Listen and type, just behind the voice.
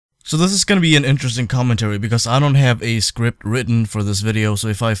So this is gonna be an interesting commentary because I don't have a script written for this video, so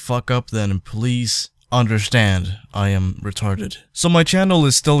if I fuck up then please understand, I am retarded. So my channel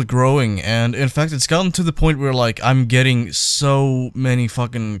is still growing, and in fact it's gotten to the point where like I'm getting so many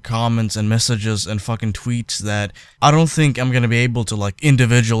fucking comments and messages and fucking tweets that I don't think I'm gonna be able to like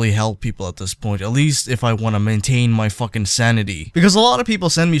individually help people at this point, at least if I want to maintain my fucking sanity. Because a lot of people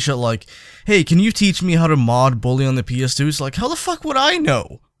send me shit like, hey, can you teach me how to mod Bully on the PS2? It's like, how the fuck would I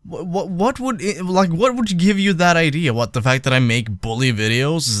know? What would give you that idea? What, the fact that I make bully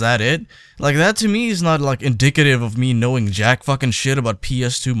videos? Is that it? Like, that to me is not, like, indicative of me knowing jack fucking shit about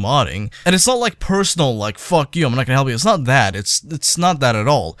PS2 modding. And it's not, like, personal, like, fuck you, I'm not gonna help you. It's not that. It's not that at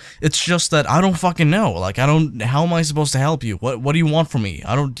all. It's just that I don't fucking know. Like, how am I supposed to help you? What do you want from me?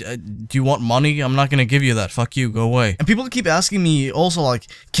 Do you want money? I'm not gonna give you that. Fuck you, go away. And people keep asking me also, like,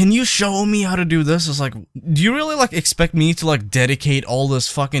 can you show me how to do this? It's like, do you really, like, expect me to, like, dedicate all this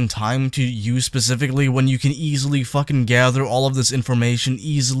fucking time to you specifically when you can easily fucking gather all of this information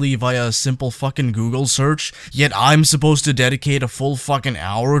easily via a simple fucking Google search, yet I'm supposed to dedicate a full fucking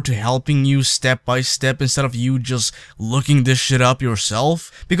hour to helping you step by step instead of you just looking this shit up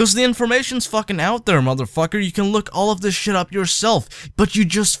yourself? Because the information's fucking out there, motherfucker. You can look all of this shit up yourself, but you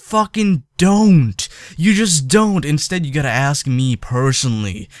just fucking don't. You just don't. Instead, you gotta ask me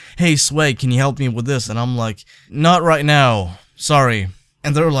personally, hey Sweg, can you help me with this? And I'm like, not right now, sorry.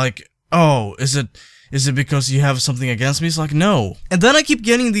 And they're like, oh, is it because you have something against me? It's like, no. And then I keep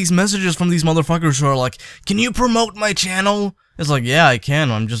getting these messages from these motherfuckers who are like, can you promote my channel? It's like, yeah, I can,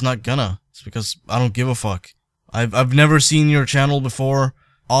 I'm just not gonna. It's because I don't give a fuck. I've never seen your channel before.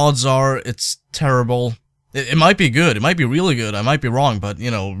 Odds are, it's terrible. It might be good, it might be really good, I might be wrong, but, you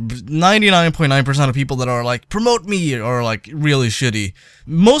know, 99.9% of people that are like, promote me, are like, really shitty.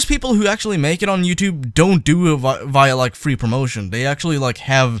 Most people who actually make it on YouTube don't do it via, like, free promotion. They actually, like,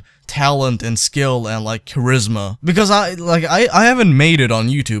 have talent and skill and, like, charisma. Because I haven't made it on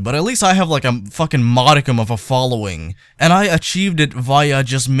YouTube, but at least I have, like, a fucking modicum of a following. And I achieved it via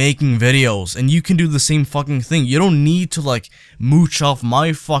just making videos, and you can do the same fucking thing. You don't need to, like, mooch off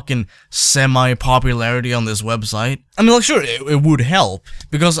my fucking semi-popularity on this website. I mean, like, sure, it would help,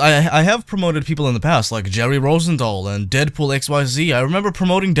 because I have promoted people in the past, like Jerry Rosenthal and Deadpool XYZ. I remember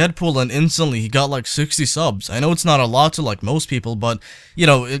promoting Deadpool and instantly he got like 60 subs. I know it's not a lot to like most people, but, you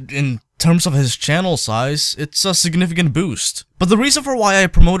know, in terms of his channel size, it's a significant boost. But the reason for why I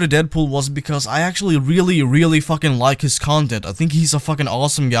promoted Deadpool was because I actually really fucking like his content. I think he's a fucking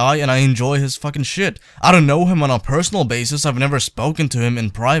awesome guy and I enjoy his fucking shit. I don't know him on a personal basis, I've never spoken to him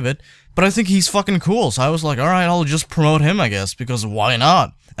in private, but I think he's fucking cool, so I was like, alright, I'll just promote him, I guess, because why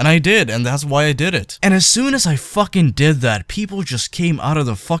not? And I did, and that's why I did it. And as soon as I fucking did that, people just came out of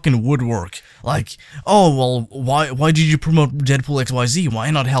the fucking woodwork. Like, oh, well, why did you promote Deadpool XYZ? Why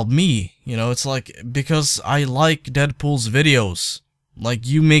not help me? You know, it's like, because I like Deadpool's videos. Like,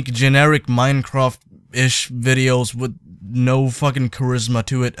 you make generic Minecraft-ish videos with no fucking charisma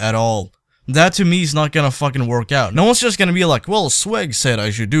to it at all. That to me is not gonna fucking work out. No one's just gonna be like, well, Sweg said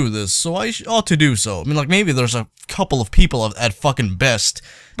I should do this, so I ought to do so. I mean, like, maybe there's a couple of people at fucking best,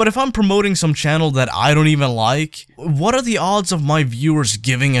 but if I'm promoting some channel that I don't even like, what are the odds of my viewers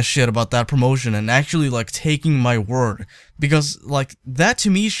giving a shit about that promotion and actually, like, taking my word? Because, like, that to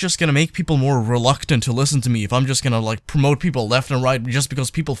me is just gonna make people more reluctant to listen to me if I'm just gonna, like, promote people left and right just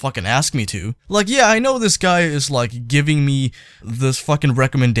because people fucking ask me to. Like, yeah, I know this guy is, like, giving me this fucking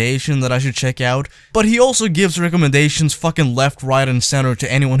recommendation that I should check out, but he also gives recommendations fucking left, right, and center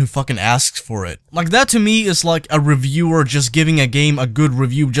to anyone who fucking asks for it. Like, that to me is like a reviewer just giving a game a good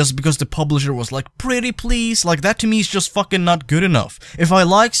review just because the publisher was like, pretty please. Like, that to me is just fucking not good enough. If I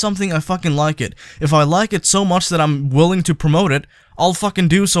like something, I fucking like it. If I like it so much that I'm willing to promote it, I'll fucking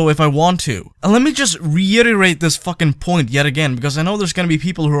do so if I want to. And let me just reiterate this fucking point yet again, because I know there's gonna be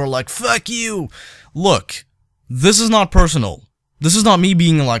people who are like, fuck you! Look, this is not personal. This is not me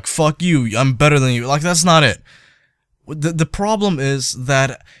being like, fuck you, I'm better than you. Like, that's not it. The problem is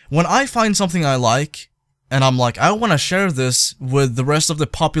that when I find something I like, and I'm like, I want to share this with the rest of the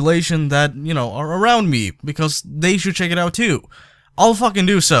population that, you know, are around me, because they should check it out too, I'll fucking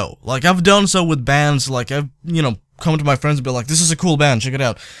do so. Like, I've done so with bands, like, I've, you know, come to my friends and be like, this is a cool band, check it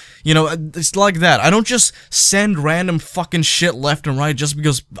out. You know, it's like that. I don't just send random fucking shit left and right just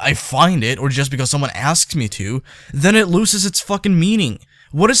because I find it, or just because someone asks me to. Then it loses its fucking meaning.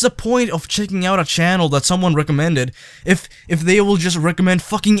 What is the point of checking out a channel that someone recommended if they will just recommend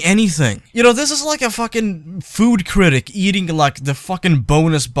fucking anything? You know, this is like a fucking food critic eating like the fucking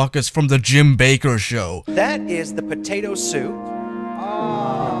bonus buckets from the Jim Baker show. That is the potato soup.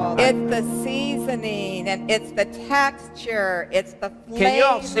 Oh, it's the season. seasoning, and it's the texture, it's the flavor. Can you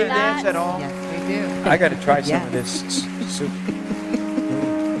all see this at all? Yes, we do. I got to try some of this soup.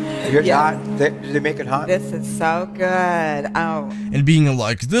 Here's hot. Do they make it hot? This is so good. Oh. And being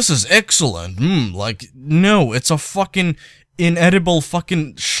like, this is excellent. Like, no, it's a fucking inedible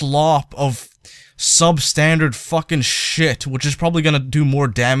fucking slop of substandard fucking shit, which is probably gonna do more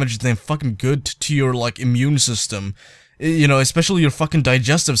damage than fucking good to your, like, immune system. You know, especially your fucking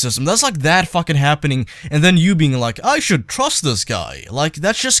digestive system. That's like that fucking happening, and then you being like, I should trust this guy. Like,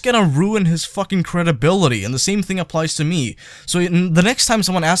 that's just gonna ruin his fucking credibility, and the same thing applies to me. So the next time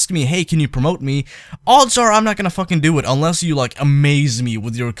someone asks me, hey, can you promote me? Odds are I'm not gonna fucking do it unless you, like, amaze me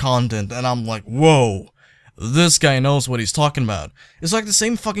with your content, and I'm like, whoa. This guy knows what he's talking about. It's like the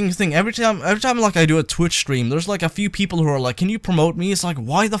same fucking thing. Every time like I do a Twitch stream, there's like a few people who are like, can you promote me? It's like,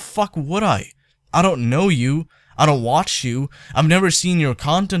 why the fuck would I? I don't know you. I don't watch you. I've never seen your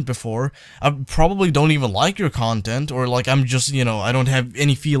content before. I probably don't even like your content, or like I'm just, you know, I don't have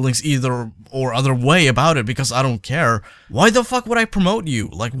any feelings either or other way about it because I don't care. Why the fuck would I promote you?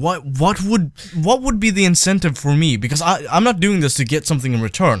 Like, what would be the incentive for me? Because I'm not doing this to get something in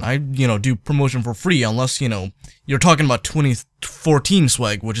return. I, you know, do promotion for free unless, you know, you're talking about 2014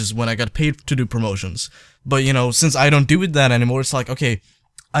 swag, which is when I got paid to do promotions. But, you know, since I don't do that anymore, it's like, okay,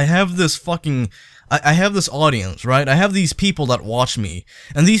 I have this fucking... I have this audience, right? I have these people that watch me,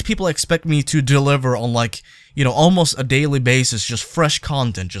 and these people expect me to deliver on, like, you know, almost a daily basis, just fresh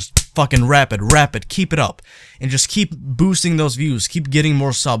content, just fucking wrap it, keep it up, and just keep boosting those views, keep getting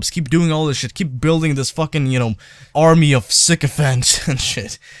more subs, keep doing all this shit, keep building this fucking, you know, army of sycophants and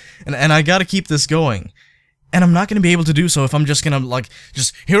shit, and I gotta keep this going. And I'm not gonna be able to do so if I'm just gonna, like,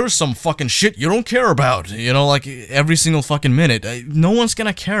 just, here's some fucking shit you don't care about, you know, like, every single fucking minute. No one's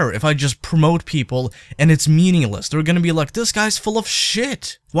gonna care if I just promote people and it's meaningless. They're gonna be like, this guy's full of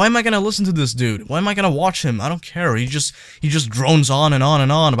shit. Why am I gonna listen to this dude? Why am I gonna watch him? I don't care. He just drones on and on and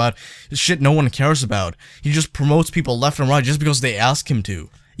on about shit no one cares about. He just promotes people left and right just because they ask him to.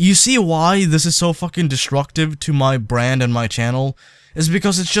 You see why this is so fucking destructive to my brand and my channel? Is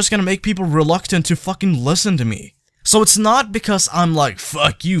because it's just gonna make people reluctant to fucking listen to me. So it's not because I'm like,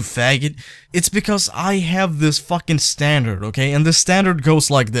 fuck you, faggot. It's because I have this fucking standard, okay? And this standard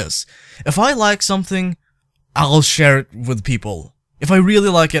goes like this. If I like something, I'll share it with people. If I really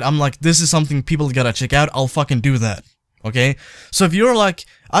like it, I'm like, this is something people gotta check out, I'll fucking do that. Okay? So if you're like,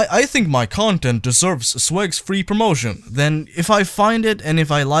 I think my content deserves Sweg's free promotion, then if I find it, and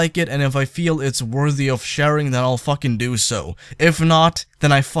if I like it, and if I feel it's worthy of sharing, then I'll fucking do so. If not,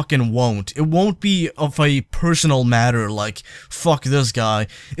 then I fucking won't. It won't be of a personal matter, like, fuck this guy.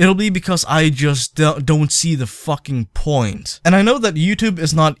 It'll be because I just don't see the fucking point. And I know that YouTube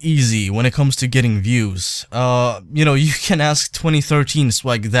is not easy when it comes to getting views. You know, you can ask 2013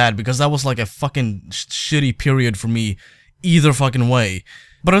 Sweg that, because that was like a fucking shitty period for me either fucking way.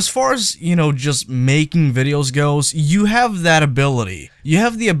 But as far as, you know, just making videos goes, you have that ability. You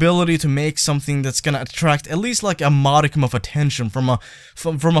have the ability to make something that's gonna attract at least like a modicum of attention from like a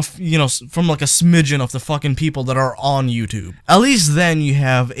smidgen of the fucking people that are on YouTube. At least then you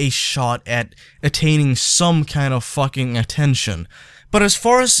have a shot at attaining some kind of fucking attention. But as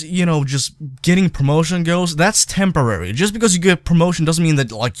far as, you know, just getting promotion goes, that's temporary. Just because you get promotion doesn't mean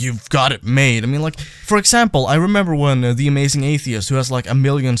that, like, you've got it made. I mean, like, for example, I remember when The Amazing Atheist, who has, like, 1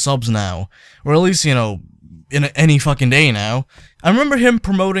 million subs now, or at least, you know, in any fucking day now, I remember him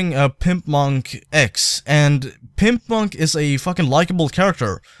promoting Pimp Monk X, and Pimp Monk is a fucking likable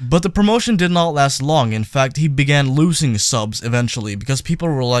character, but the promotion did not last long. In fact, he began losing subs eventually, because people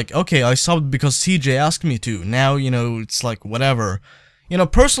were like, okay, I subbed because TJ asked me to, now, you know, it's like, whatever. You know,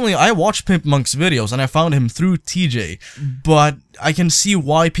 personally, I watched Pimp Monk's videos, and I found him through TJ, but I can see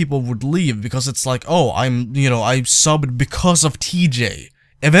why people would leave, because it's like, oh, I subbed because of TJ.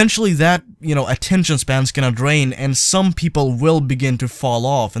 Eventually that, you know, attention span's gonna drain, and some people will begin to fall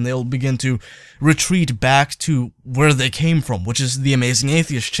off, and they'll begin to retreat back to where they came from, which is the Amazing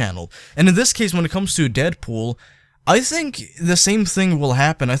Atheist channel. And in this case, when it comes to Deadpool, I think the same thing will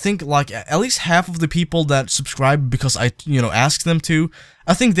happen. I think, like, at least half of the people that subscribe because I, you know, asked them to,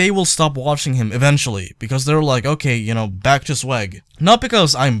 I think they will stop watching him eventually, because they're like, okay, you know, back to Sweg. Not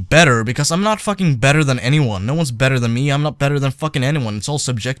because I'm better, because I'm not fucking better than anyone. No one's better than me, I'm not better than fucking anyone. It's all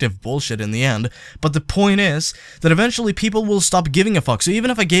subjective bullshit in the end. But the point is that eventually people will stop giving a fuck. So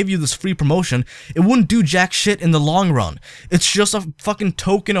even if I gave you this free promotion, it wouldn't do jack shit in the long run. It's just a fucking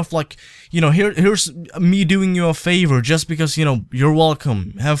token of, like, you know, here's me doing you a favor just because, you know, you're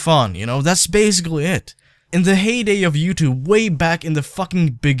welcome, have fun, you know, that's basically it. In the heyday of YouTube, way back in the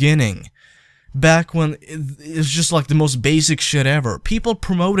fucking beginning, back when it was just like the most basic shit ever. People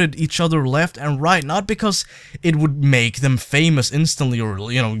promoted each other left and right, not because it would make them famous instantly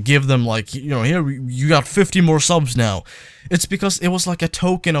or, you know, give them like, you know, here, you got 50 more subs now. It's because it was like a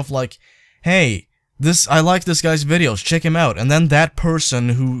token of like, hey, I like this guy's videos, check him out. And then that person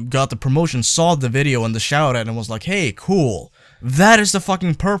who got the promotion saw the video and the shout out and was like, hey, cool. That is the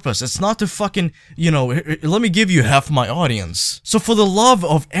fucking purpose. It's not to fucking, you know, let me give you half my audience. So for the love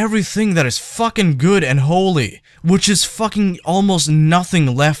of everything that is fucking good and holy, which is fucking almost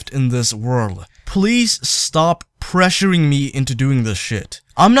nothing left in this world, please stop pressuring me into doing this shit.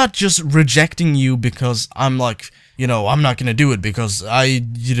 I'm not just rejecting you because I'm like, you know, I'm not gonna do it because I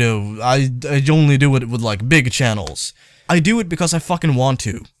only do it with like big channels. I do it because I fucking want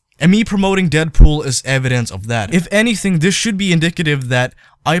to. And me promoting Deadpool is evidence of that. If anything, this should be indicative that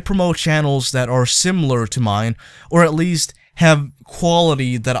I promote channels that are similar to mine, or at least have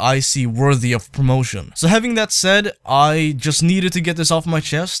quality that I see worthy of promotion. So having that said, I just needed to get this off my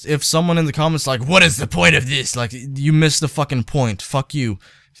chest. If someone in the comments like, what is the point of this? Like, you missed the fucking point. Fuck you.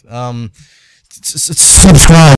 Subscribe.